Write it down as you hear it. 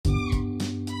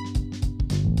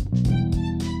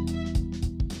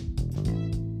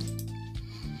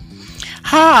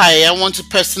Hi, I want to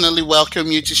personally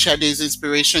welcome you to Sade's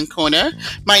Inspiration Corner.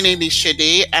 My name is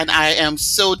Sade, and I am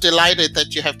so delighted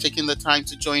that you have taken the time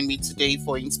to join me today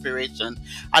for inspiration.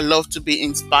 I love to be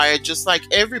inspired just like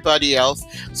everybody else,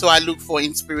 so I look for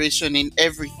inspiration in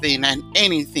everything and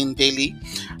anything daily.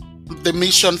 The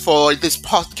mission for this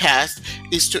podcast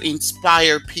is to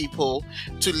inspire people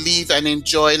to live and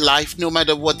enjoy life no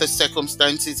matter what the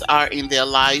circumstances are in their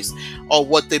lives or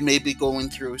what they may be going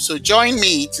through. So join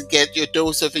me to get your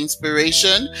dose of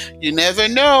inspiration. You never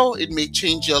know, it may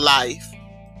change your life.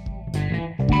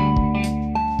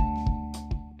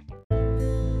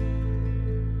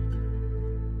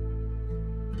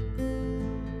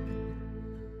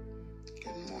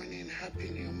 Good morning, happy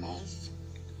new month.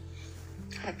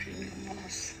 Happy new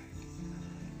month.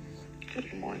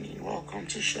 Good morning. Welcome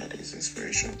to Shadow's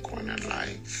Inspiration Corner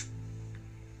Live.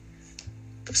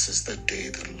 This is the day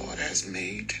the Lord has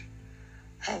made.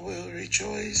 I will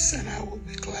rejoice and I will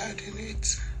be glad in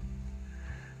it.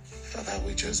 Father,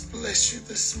 we just bless you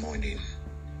this morning.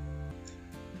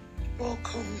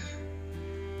 Welcome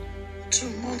to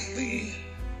monthly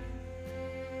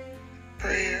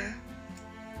prayer.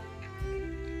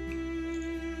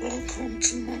 Welcome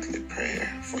to monthly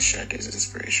prayer for Shadow's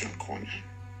Inspiration Corner.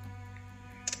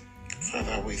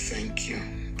 Father, we thank you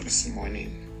this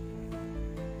morning.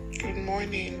 Good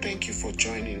morning. Thank you for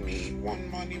joining me in One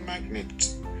Money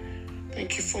Magnet.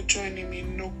 Thank you for joining me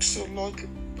in Noxolog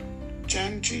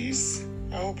Janjis.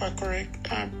 I hope I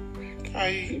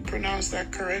pronounced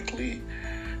that correctly.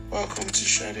 Welcome to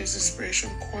Shadow's Inspiration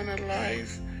Corner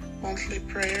Live monthly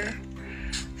prayer.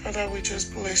 Father, we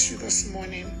just bless you this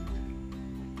morning.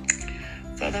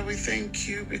 Father, we thank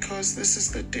you because this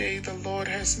is the day the Lord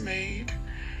has made.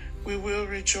 We will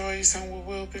rejoice and we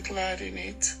will be glad in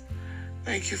it.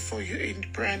 Thank you for your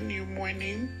brand new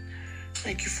morning.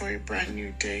 Thank you for your brand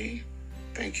new day.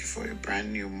 Thank you for your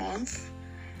brand new month.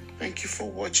 Thank you for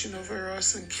watching over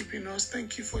us and keeping us.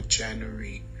 Thank you for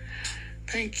January.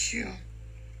 Thank you.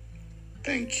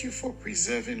 Thank you for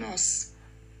preserving us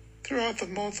throughout the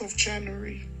month of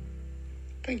January.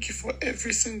 Thank you for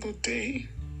every single day,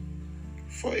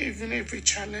 for even every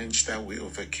challenge that we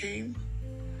overcame.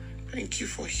 Thank you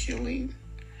for healing.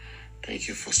 Thank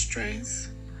you for strength.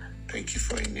 Thank you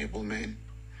for enablement.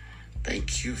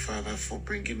 Thank you, Father, for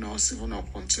bringing us even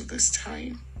up until this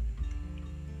time.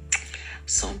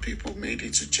 Some people made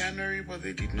it to January, but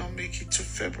they did not make it to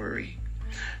February.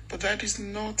 But that is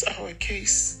not our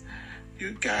case.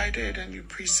 You guided and you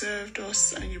preserved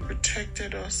us and you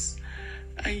protected us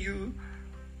and you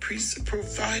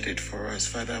provided for us.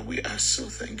 Father, we are so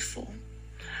thankful.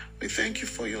 We thank you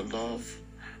for your love.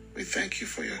 We thank you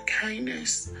for your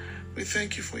kindness. We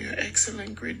thank you for your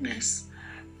excellent greatness.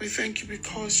 We thank you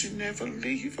because you never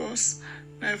leave us,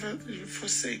 never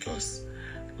forsake us.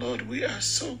 Lord, we are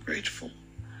so grateful.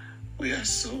 We are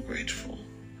so grateful.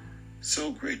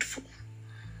 So grateful.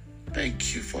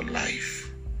 Thank you for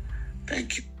life.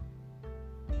 Thank you.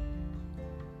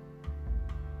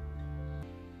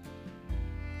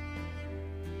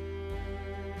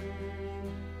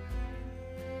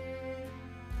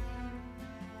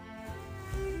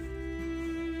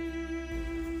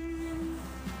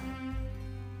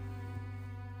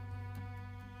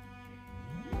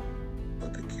 For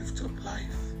the gift of life.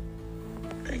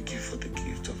 Thank you for the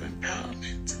gift of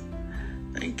empowerment.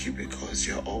 Thank you because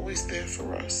you're always there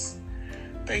for us.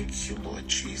 Thank you, Lord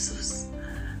Jesus.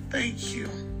 Thank you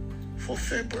for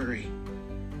February.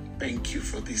 Thank you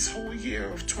for this whole year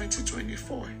of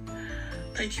 2024.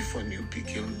 Thank you for new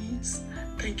beginnings.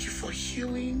 Thank you for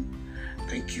healing.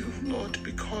 Thank you, Lord,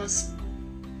 because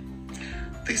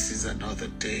this is another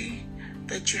day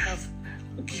that you have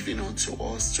given unto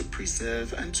us to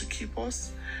preserve and to keep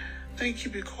us. Thank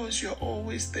you because you're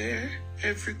always there,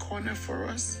 every corner for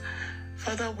us.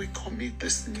 Father, we commit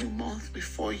this new month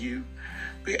before you.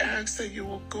 We ask that you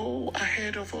will go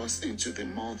ahead of us into the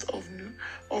month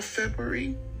of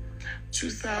February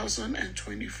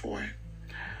 2024.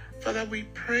 Father, we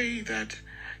pray that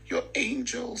your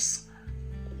angels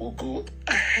will go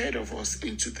ahead of us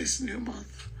into this new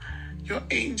month. Your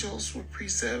angels will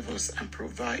preserve us and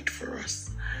provide for us.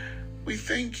 We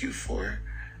thank you for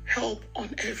help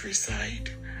on every side.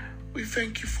 We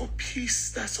thank you for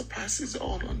peace that surpasses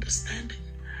all understanding.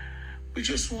 We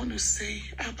just want to say,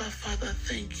 Abba, Father,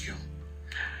 thank you.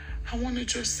 I want to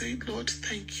just say, Lord,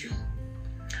 thank you.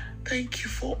 Thank you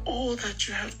for all that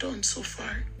you have done so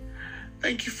far.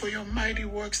 Thank you for your mighty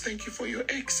works. Thank you for your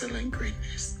excellent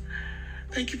greatness.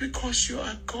 Thank you because you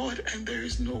are God and there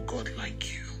is no God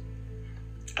like you.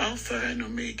 Alpha and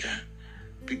Omega,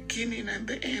 beginning and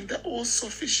the end, the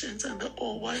all-sufficient and the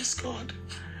all-wise God.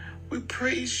 We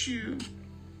praise you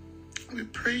We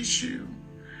praise you.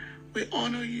 We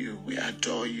honor you. We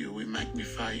adore you. We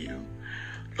magnify you.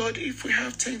 Lord, if we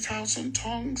have 10,000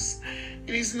 tongues,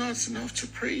 it is not enough to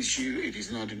praise you. It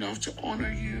is not enough to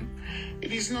honor you.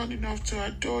 It is not enough to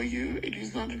adore you. It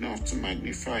is not enough to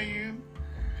magnify you.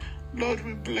 Lord,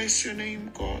 we bless your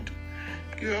name, God.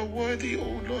 You are worthy,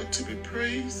 O Lord, to be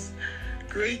praised.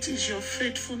 Great is your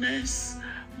faithfulness.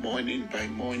 Morning by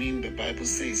morning, the Bible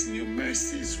says, new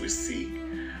mercies we see.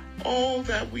 All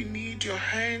that we need, your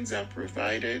hands are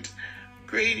provided.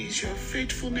 Great is your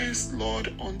faithfulness,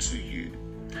 Lord, unto you.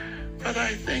 Father,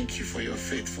 I thank you for your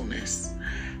faithfulness.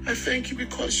 I thank you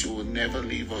because you will never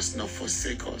leave us nor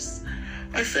forsake us.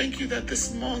 I thank you that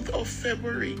this month of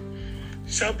February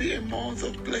shall be a month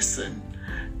of blessing,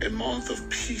 a month of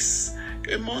peace,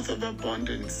 a month of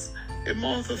abundance, a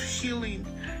month of healing,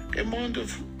 a month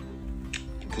of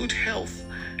good health,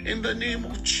 in the name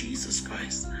of Jesus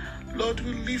Christ. Lord,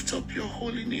 we lift up your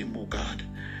holy name, O God.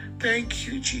 Thank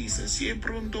you, Jesus.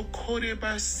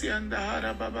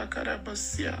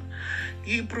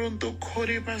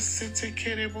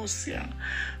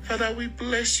 Father, we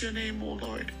bless your name, O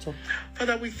Lord.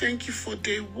 Father, we thank you for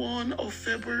day 1 of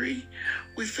February.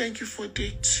 We thank you for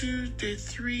day 2, day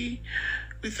 3.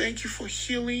 We thank you for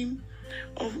healing.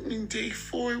 In day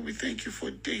 4, we thank you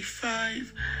for day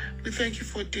 5. We thank you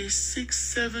for day 6,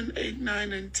 7, 8,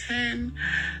 9, and 10.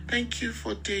 Thank you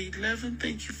for day 11.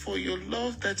 Thank you for your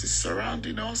love that is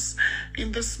surrounding us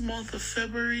in this month of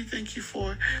February. Thank you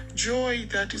for joy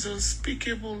that is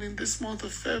unspeakable in this month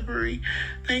of February.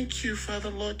 Thank you, Father,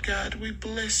 Lord God. We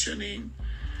bless your name.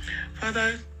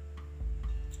 Father,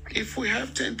 if we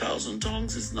have 10,000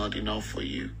 tongues, it's not enough for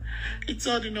you. It's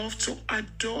not enough to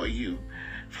adore you.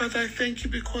 Father, I thank you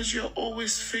because you're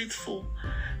always faithful.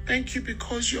 Thank you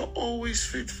because you're always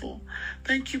faithful.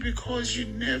 Thank you because you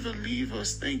never leave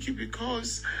us. Thank you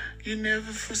because you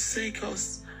never forsake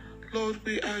us. Lord,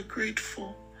 we are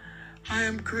grateful. I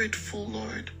am grateful,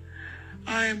 Lord.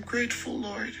 I am grateful,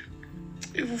 Lord,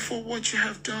 even for what you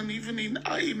have done, even in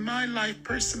my life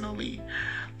personally.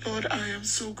 Lord, I am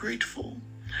so grateful.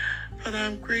 Father,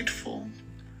 I'm grateful.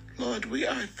 Lord, we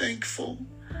are thankful.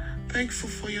 Thankful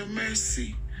for your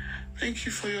mercy. Thank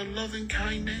you for your loving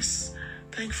kindness.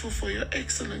 Thankful for your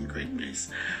excellent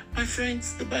greatness. My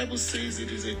friends, the Bible says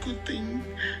it is a good thing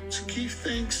to give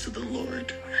thanks to the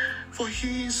Lord, for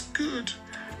he is good,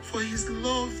 for his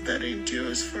love that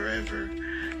endures forever.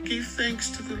 Give thanks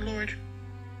to the Lord,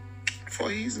 for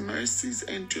his mercies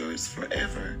endures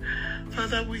forever.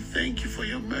 Father, we thank you for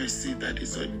your mercy that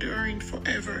is enduring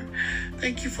forever.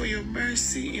 Thank you for your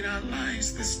mercy in our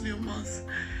lives this new month.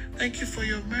 Thank you for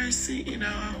your mercy in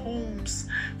our homes,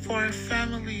 for our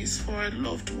families, for our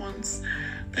loved ones.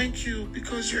 Thank you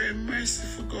because you're a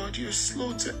merciful God. You're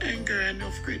slow to anger and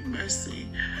of great mercy.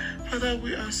 Father,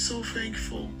 we are so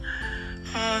thankful.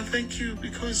 Thank you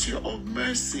because your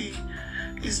mercy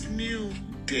is new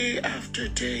day after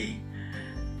day.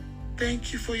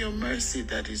 Thank you for your mercy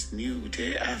that is new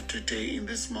day after day in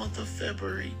this month of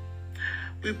February.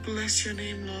 We bless your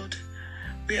name, Lord.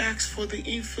 We ask for the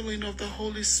infilling of the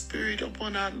Holy Spirit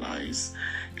upon our lives,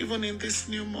 even in this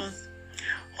new month.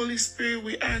 Holy Spirit,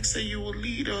 we ask that you will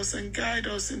lead us and guide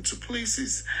us into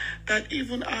places that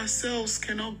even ourselves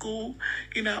cannot go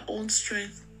in our own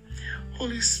strength.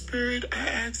 Holy Spirit, I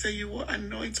ask that you will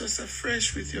anoint us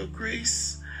afresh with your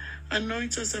grace,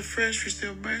 anoint us afresh with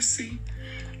your mercy,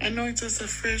 anoint us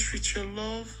afresh with your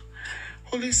love.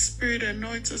 Holy Spirit,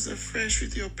 anoint us afresh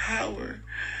with your power.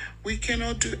 We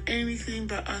cannot do anything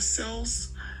by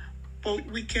ourselves, but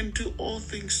we can do all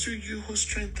things through you who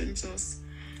strengthens us.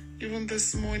 Even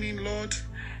this morning, Lord,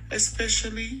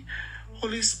 especially,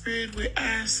 Holy Spirit, we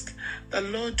ask that,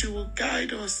 Lord, you will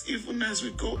guide us even as we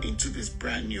go into this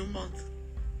brand new month.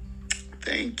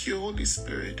 Thank you, Holy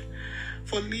Spirit,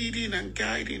 for leading and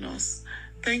guiding us.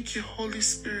 Thank you, Holy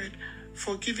Spirit,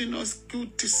 for giving us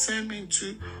good discernment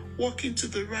to walk into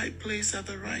the right place at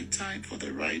the right time for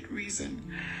the right reason.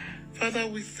 Father,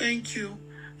 we thank you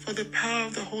for the power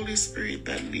of the Holy Spirit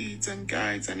that leads and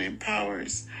guides and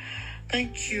empowers.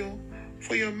 Thank you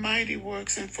for your mighty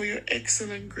works and for your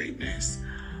excellent greatness.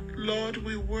 Lord,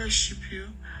 we worship you.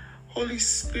 Holy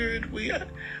Spirit, we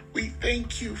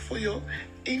thank you for your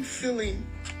infilling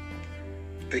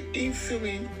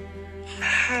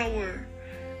power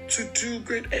to do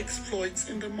great exploits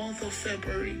in the month of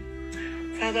February.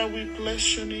 Father, we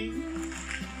bless your name.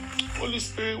 Holy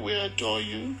Spirit, we adore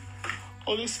you.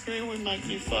 Holy Spirit, we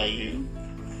magnify you.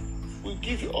 We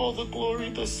give you all the glory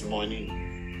this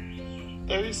morning.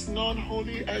 There is none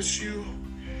holy as you.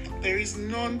 There is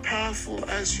none powerful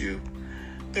as you.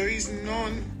 There is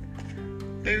none.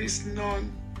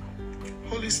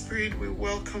 Holy Spirit, we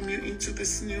welcome you into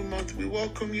this new month. We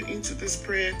welcome you into this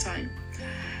prayer time.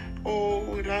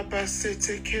 Oh,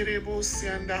 Rabasete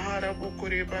Kerebosia and Harabo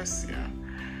Korebasia.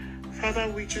 Father,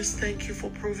 we just thank you for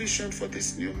provision for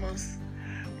this new month.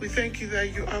 We thank you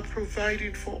that you are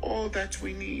providing for all that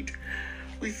we need.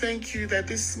 We thank you that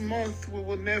this month we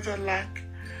will never lack.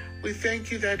 We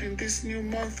thank you that in this new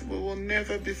month we will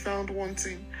never be found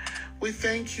wanting. We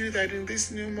thank you that in this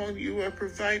new month you are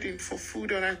providing for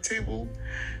food on our table,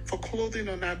 for clothing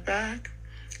on our back.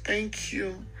 Thank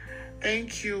you.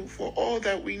 Thank you for all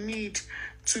that we need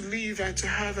to live and to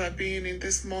have our being in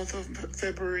this month of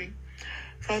February.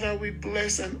 Father, we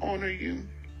bless and honor you.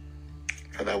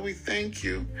 Father, we thank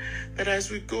you that as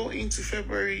we go into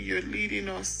February, you're leading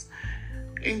us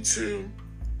into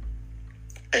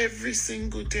every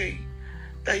single day,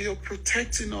 that you're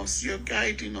protecting us, you're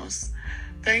guiding us.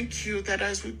 Thank you that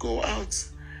as we go out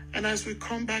and as we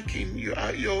come back in,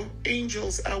 your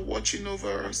angels are watching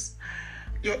over us.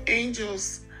 Your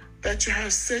angels that you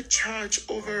have set charge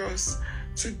over us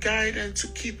to guide and to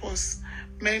keep us.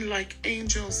 Men like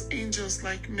angels, angels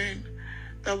like men,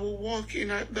 that will walk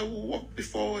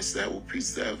before us, that will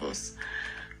preserve us.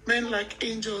 Men like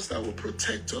angels that will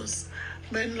protect us.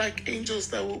 Men like angels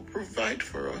that will provide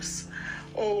for us.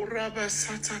 Oh,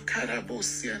 Rabasata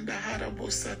Karabosi and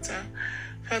Harabosata.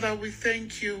 Father, we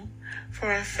thank you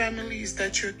for our families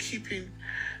that you're keeping.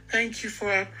 Thank you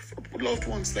for our loved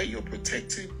ones that you're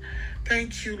protecting.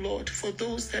 Thank you, Lord, for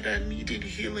those that are needing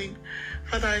healing.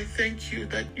 Father, I thank you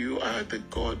that you are the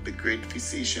God, the great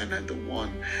physician, and the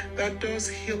one that does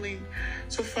healing.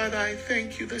 So, Father, I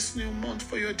thank you this new month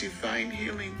for your divine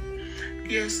healing.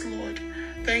 Yes, Lord.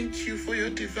 Thank you for your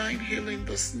divine healing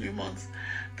this new month.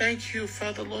 Thank you,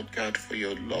 Father, Lord God, for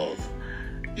your love.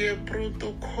 Thank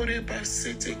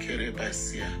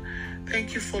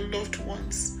you for loved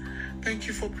ones. Thank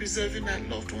you for preserving our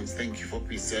loved ones. Thank you for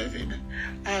preserving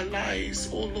our lives,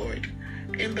 oh Lord.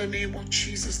 In the name of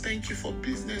Jesus, thank you for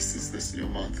businesses this new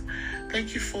month.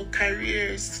 Thank you for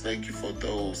careers. Thank you for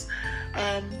those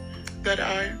that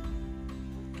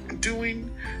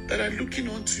are looking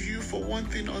unto you for one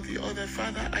thing or the other.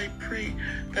 Father, I pray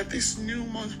that this new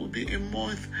month will be a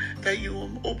month that you will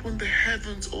open the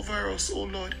heavens over us, oh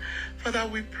Lord. Father,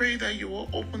 we pray that you will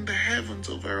open the heavens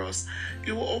over us.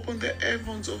 You will open the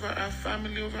heavens over our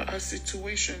family, over our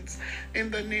situations. In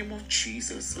the name of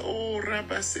Jesus. Oh,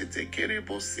 Rabasete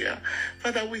Kerebosia.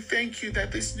 Father, we thank you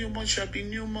that this new month shall be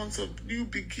new months of new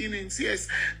beginnings. Yes,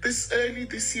 this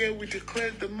year we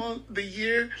declared the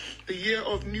year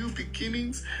of new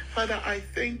beginnings. Father, I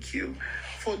thank you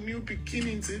for new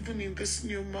beginnings even in this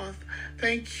new month.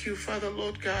 Thank you, Father,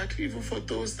 Lord God, even for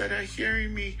those that are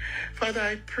hearing me. Father,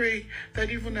 I pray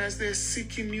that even as they're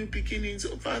seeking new beginnings,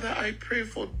 Father, I pray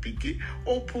for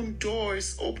open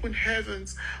doors, open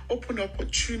heavens, open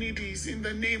opportunities in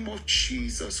the name of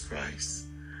Jesus Christ.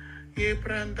 Father,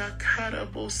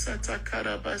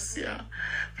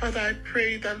 I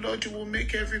pray that, Lord, you will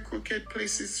make every crooked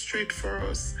place straight for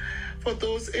us. For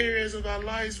those areas of our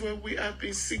lives where we have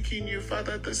been seeking you,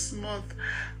 Father, this month,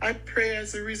 I pray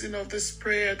as a reason of this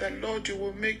prayer that, Lord, you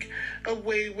will make a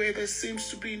way where there seems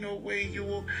to be no way. You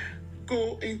will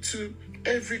go into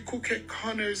every crooked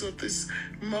corners of this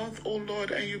month, oh Lord,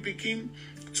 and you begin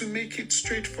to make it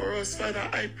straight for us. Father,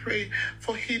 I pray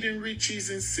for hidden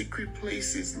riches in secret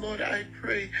places. Lord, I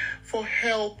pray for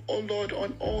help, oh Lord,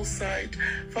 on all sides.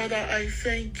 Father, I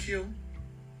thank you.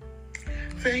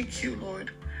 Thank you, Lord.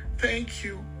 Thank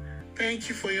you. Thank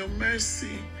you for your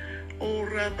mercy. Oh,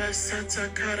 Rabasata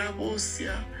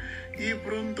Karabosia. If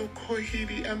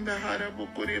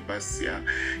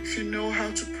you know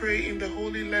how to pray in the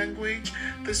holy language,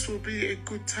 this will be a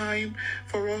good time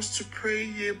for us to pray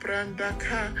in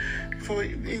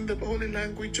the holy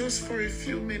language just for a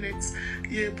few minutes.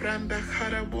 The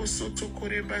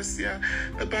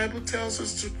Bible tells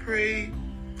us to pray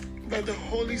by the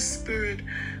Holy Spirit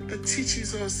that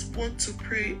teaches us what to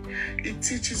pray. It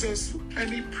teaches us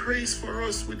and it prays for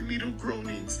us with little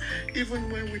groanings,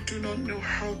 even when we do not know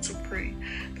how to pray.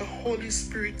 The Holy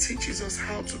Spirit teaches us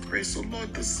how to pray. So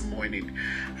Lord, this morning,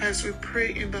 as we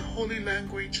pray in the holy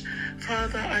language,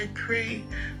 Father, I pray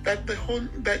that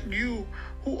that you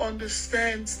who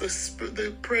understands the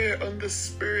prayer on the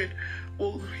Spirit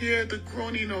will hear the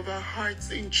groaning of our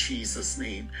hearts in Jesus'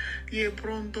 name.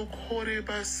 Yebrondo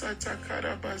koreba sata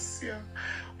karabasia.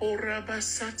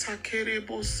 Orabasata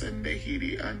kerebo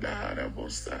sendehiri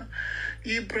andaharabosa.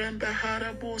 Ibranda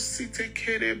harabosite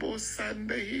kerebo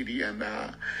sandehiri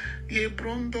anda.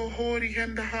 Yebrondo hori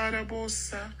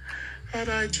andaharabosa.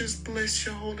 Father, I just bless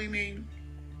your holy name.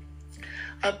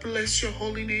 I bless your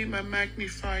holy name. I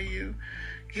magnify you.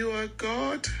 You are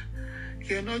God.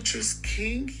 You're not just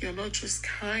King. You're not just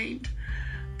kind,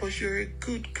 but you're a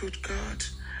good, good God.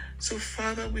 So,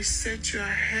 Father, we set you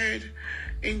ahead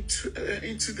into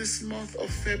this month of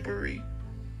February.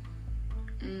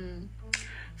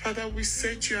 Father, we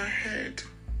set you ahead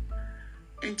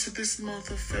into this month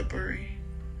of February.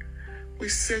 We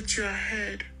set you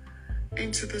ahead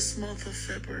into this month of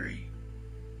February.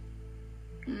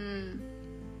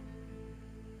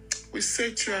 We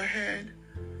set you ahead.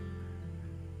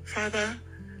 Father,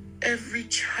 every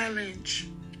challenge,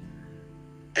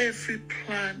 every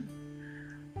plan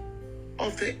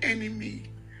of the enemy,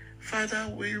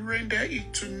 Father, we render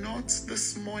it to naught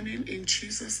this morning in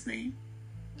Jesus' name.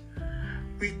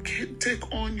 We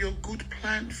take on your good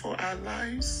plan for our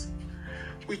lives.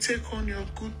 We take on your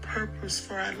good purpose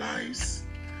for our lives.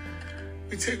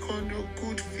 We take on your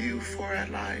good view for our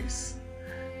lives.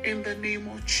 In the name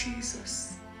of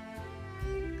Jesus.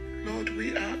 Lord,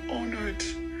 we are honored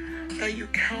that you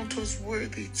count us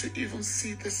worthy to even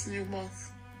see this new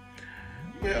month.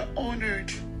 We are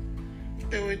honored.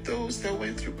 There were those that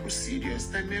went through procedures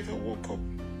that never woke up.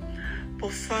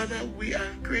 But Father, we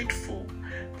are grateful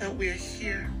that we are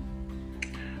here.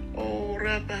 Oh,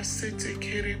 Rabba Sete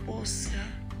Kerebosia.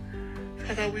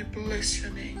 Father, we bless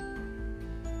your name.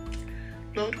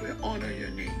 Lord, we honor your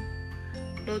name.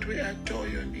 Lord, we adore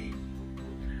your name.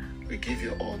 We give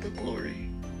you all the glory.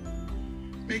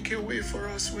 Make a way for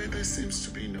us where there seems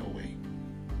to be no way.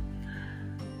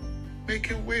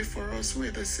 Make a way for us where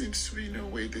there seems to be no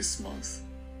way this month.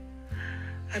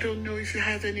 I don't know if you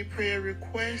have any prayer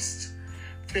requests.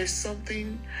 If there's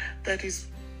something that is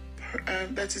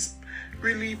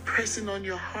really pressing on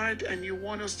your heart and you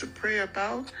want us to pray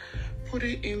about, put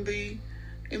it in the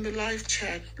live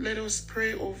chat. Let us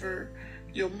pray over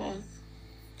your month.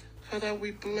 Father,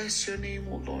 we bless your name,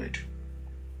 O Lord.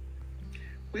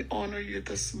 We honor you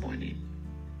this morning.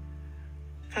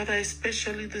 Father,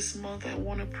 especially this month, I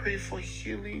want to pray for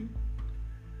healing.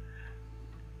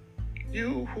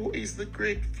 You who is the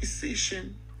great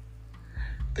physician,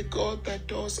 the God that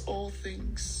does all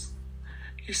things.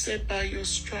 You said by your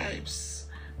stripes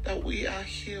that we are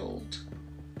healed.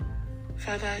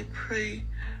 Father, I pray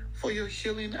for your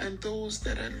healing and those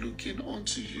that are looking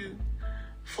unto you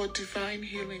for divine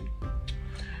healing.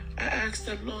 I ask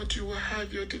that, Lord, you will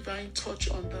have your divine touch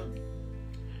on them.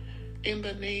 In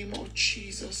the name of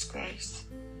Jesus Christ,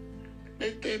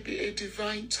 let there be a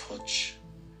divine touch.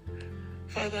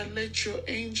 Father, let your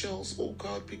angels, oh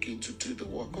God, begin to do the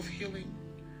work of healing.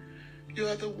 You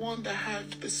are the one that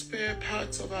have the spare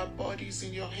parts of our bodies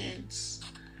in your hands.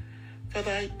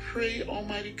 Father, I pray,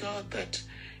 Almighty God, that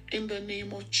in the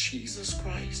name of Jesus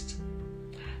Christ,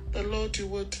 the Lord, you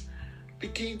would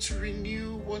begin to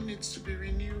renew what needs to be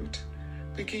renewed,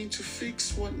 begin to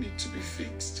fix what needs to be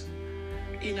fixed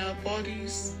in our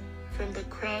bodies, from the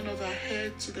crown of our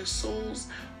head to the soles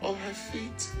of her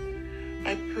feet.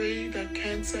 I pray that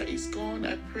cancer is gone.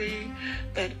 I pray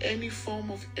that any form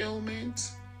of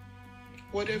ailment,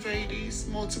 whatever it is,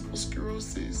 multiple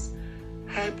sclerosis,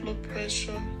 high blood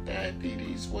pressure,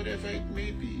 diabetes, whatever it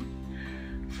may be,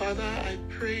 Father, I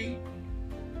pray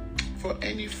for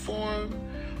any form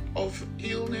of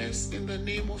illness in the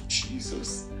name of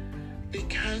Jesus be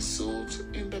cancelled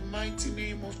in the mighty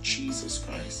name of Jesus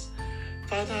Christ.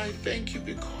 Father, I thank you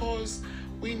because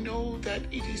we know that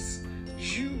it is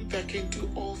you that can do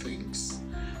all things.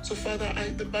 So Father,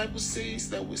 the Bible says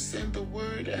that we send the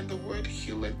word and the word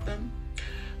healeth them.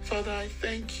 Father, I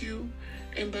thank you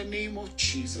in the name of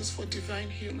Jesus for divine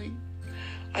healing.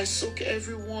 I soak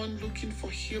everyone looking for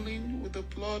healing with the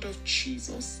blood of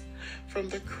Jesus, from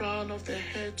the crown of their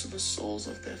head to the soles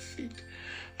of their feet.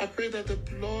 I pray that the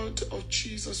blood of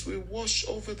Jesus will wash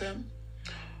over them,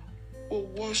 will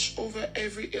wash over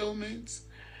every ailment,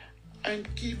 and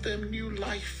give them new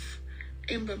life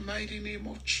in the mighty name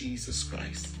of Jesus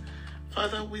Christ.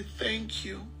 Father, we thank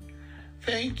you.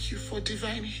 Thank you for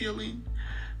divine healing.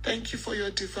 Thank you for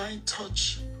your divine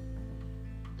touch.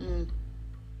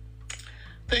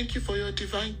 Thank you for your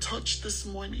divine touch this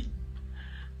morning.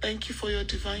 Thank you for your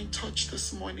divine touch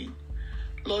this morning.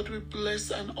 Lord, we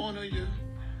bless and honor you.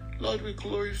 Lord, we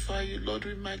glorify you. Lord,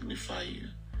 we magnify you.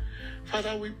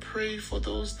 Father, we pray for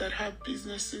those that have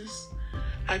businesses.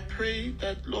 I pray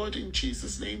that, Lord, in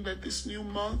Jesus' name, that this new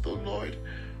month, oh Lord,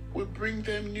 will bring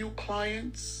them new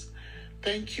clients.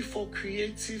 Thank you for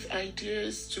creative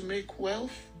ideas to make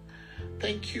wealth.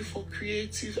 Thank you for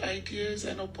creative ideas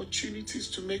and opportunities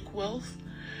to make wealth.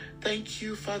 Thank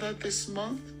you, Father, this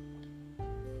month,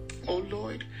 oh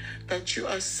Lord, that you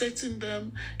are setting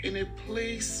them in a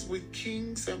place with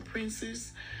kings and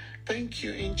princes Thank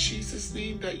you in Jesus'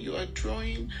 name that you are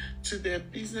drawing to their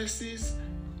businesses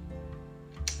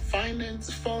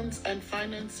funds and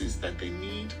finances that they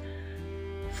need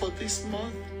for this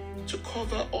month to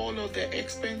cover all of their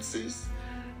expenses.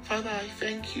 Father, I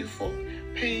thank you for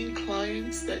paying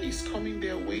clients that is coming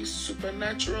their way,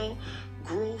 supernatural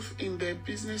growth in their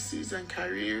businesses and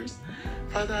careers.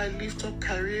 Father, I lift up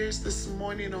careers this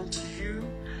morning unto you.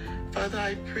 Father,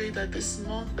 I pray that this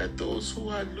month that those who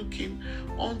are looking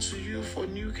unto you for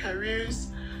new careers,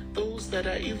 those that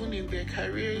are even in their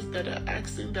careers that are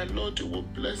asking that Lord, you will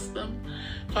bless them.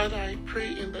 Father, I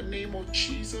pray in the name of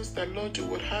Jesus that Lord, you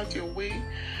would have your way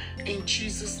in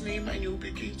Jesus' name and you'll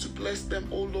begin to bless them,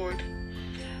 oh Lord.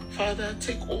 Father,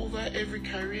 take over every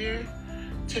career,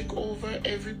 take over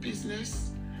every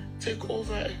business, take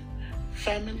over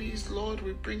families, Lord.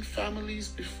 We bring families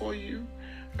before you.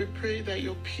 We pray that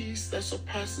your peace that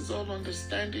surpasses all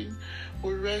understanding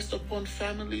will rest upon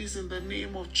families in the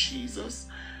name of Jesus.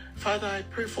 Father, I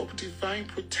pray for divine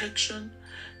protection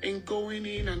in going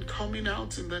in and coming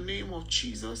out in the name of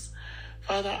Jesus.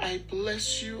 Father, I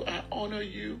bless you. I honor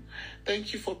you.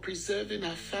 Thank you for preserving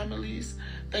our families.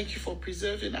 Thank you for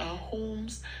preserving our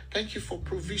homes. Thank you for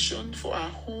provision for our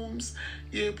homes.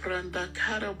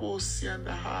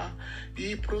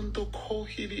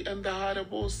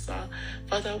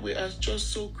 Father, we are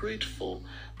just so grateful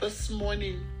this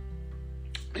morning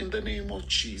in the name of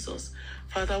Jesus.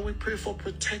 Father, we pray for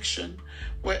protection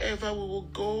wherever we will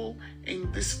go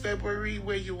in this February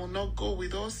where you will not go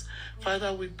with us.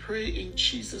 Father, we pray in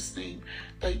Jesus' name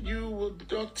that you will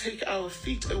not take our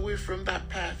feet away from that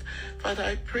path. Father,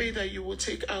 I pray that you will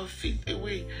take our feet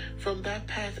away from that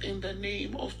path in the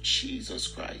name of Jesus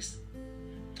Christ.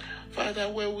 Father,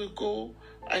 where we go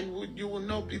and you will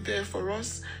not be there for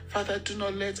us, Father, do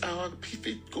not let our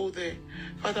feet go there.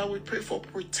 Father, we pray for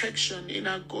protection in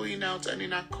our going out and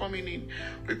in our coming in.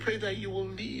 We pray that you will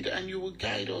lead and you will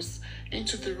guide us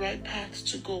into the right path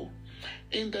to go.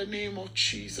 In the name of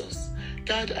Jesus,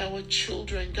 guide our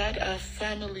children, guide our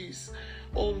families.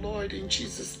 Oh Lord, in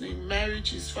Jesus' name,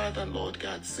 marriages, Father, Lord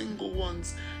God, single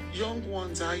ones, young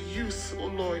ones, our youth, oh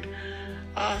Lord.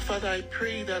 Father, I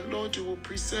pray that, Lord, you will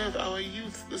preserve our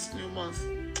youth this new month.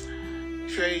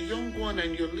 If you're a young one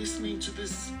and you're listening to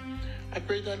this, I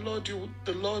pray that, Lord,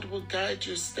 the Lord will guide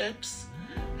your steps.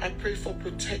 I pray for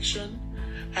protection.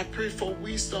 I pray for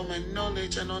wisdom and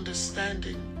knowledge and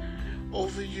understanding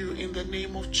over you in the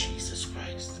name of Jesus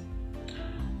Christ.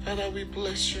 Father, we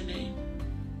bless your name.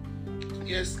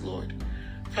 Yes, Lord.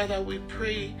 Father, we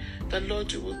pray that,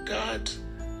 Lord, you will guard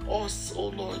us, oh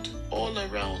Lord, all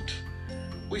around.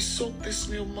 We soak this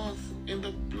new month in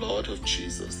the blood of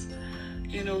Jesus.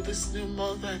 You know, this new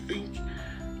month, I think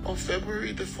on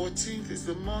February the 14th is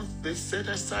the month they set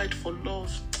aside for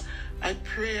love. I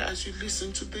pray as you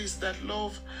listen to this that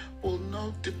love will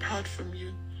not depart from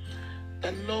you,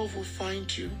 that love will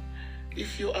find you.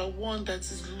 If you are one that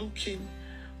is looking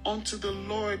unto the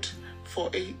Lord for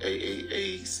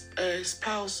a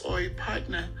spouse or a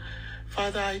partner,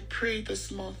 Father, I pray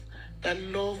this month that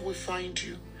love will find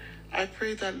you. I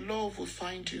pray that love will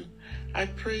find you. I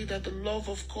pray that the love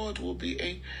of God will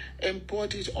be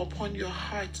embodied upon your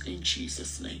heart in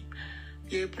Jesus' name.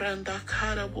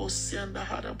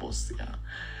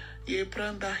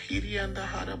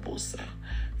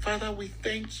 Father, we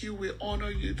thank you. We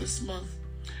honor you this month.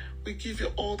 We give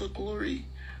you all the glory.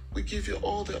 We give you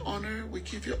all the honor. We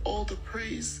give you all the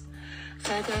praise.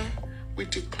 Father, we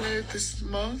declare this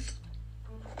month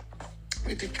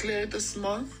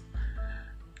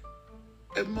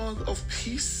a month of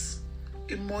peace,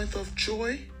 a month of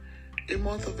joy, a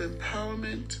month of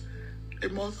empowerment, a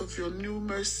month of your new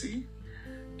mercy,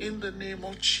 in the name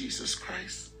of Jesus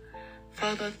Christ.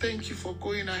 Father, thank you for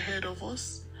going ahead of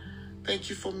us. Thank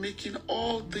you for making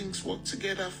all things work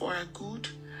together for our good.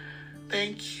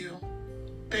 Thank you.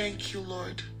 Thank you,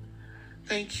 Lord.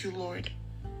 Thank you, Lord.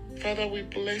 Father, we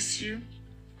bless you.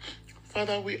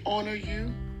 Father, we honor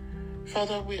you.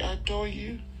 Father, we adore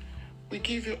you. We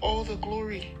give you all the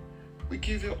glory. We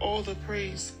give you all the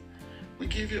praise. We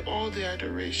give you all the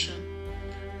adoration.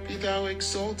 Be thou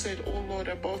exalted, O Lord,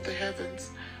 above the heavens.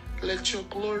 Let your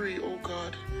glory, O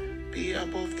God, be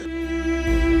above them.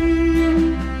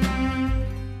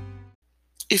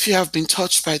 If you have been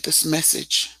touched by this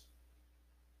message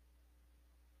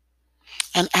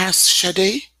and ask,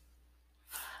 Shade,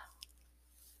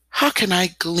 how can I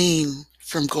glean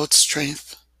from God's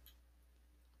strength?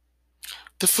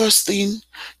 The first thing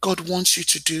God wants you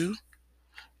to do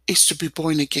is to be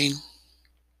born again.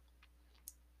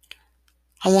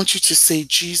 I want you to say,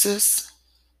 Jesus,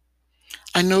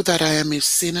 I know that I am a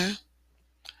sinner,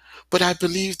 but I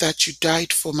believe that you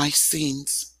died for my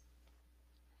sins.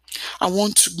 I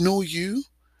want to know you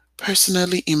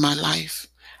personally in my life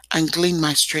and glean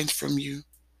my strength from you.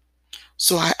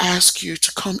 So I ask you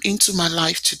to come into my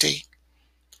life today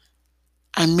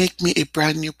and make me a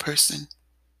brand new person.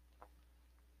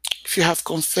 If you have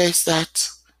confessed that,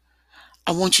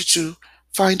 I want you to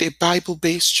find a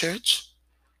Bible-based church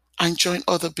and join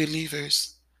other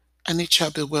believers, and it shall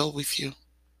be well with you.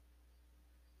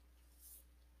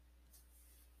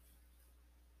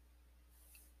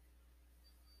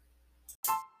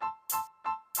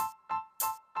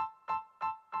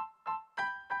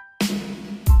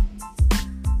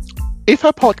 If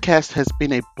our podcast has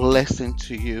been a blessing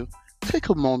to you, take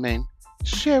a moment,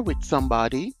 share with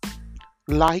somebody,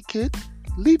 like it,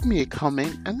 leave me a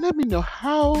comment, and let me know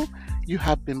how you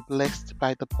have been blessed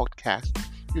by the podcast.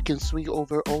 You can swing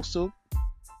over also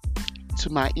to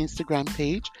my Instagram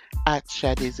page at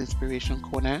Shade's Inspiration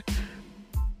Corner,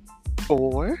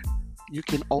 or you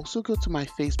can also go to my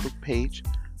Facebook page,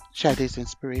 Shade's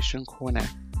Inspiration Corner.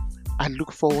 I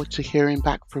look forward to hearing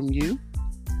back from you.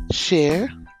 Share,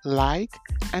 like,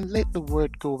 and let the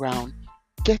word go round.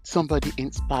 Get somebody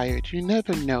inspired. You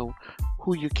never know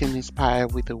who you can inspire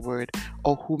with a word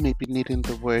or who may be needing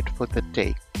the word for the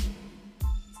day.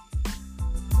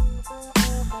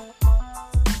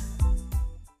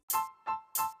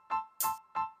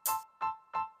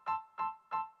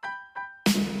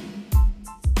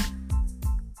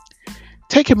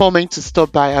 Take a moment to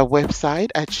stop by our website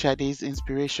at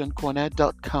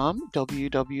shadesinspirationcorner.com,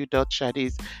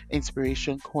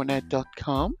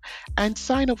 www.shadesinspirationcorner.com, and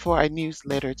sign up for our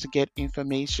newsletter to get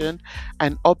information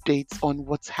and updates on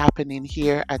what's happening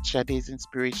here at Shade's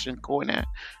Inspiration Corner.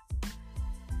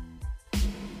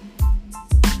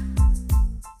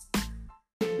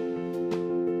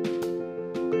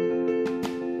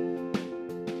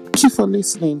 Thank you for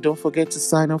listening. Don't forget to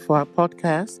sign up for our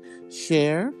podcast,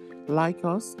 share, like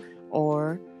us,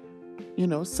 or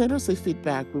send us a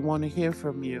feedback. We want to hear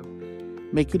from you.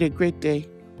 Make it a great day.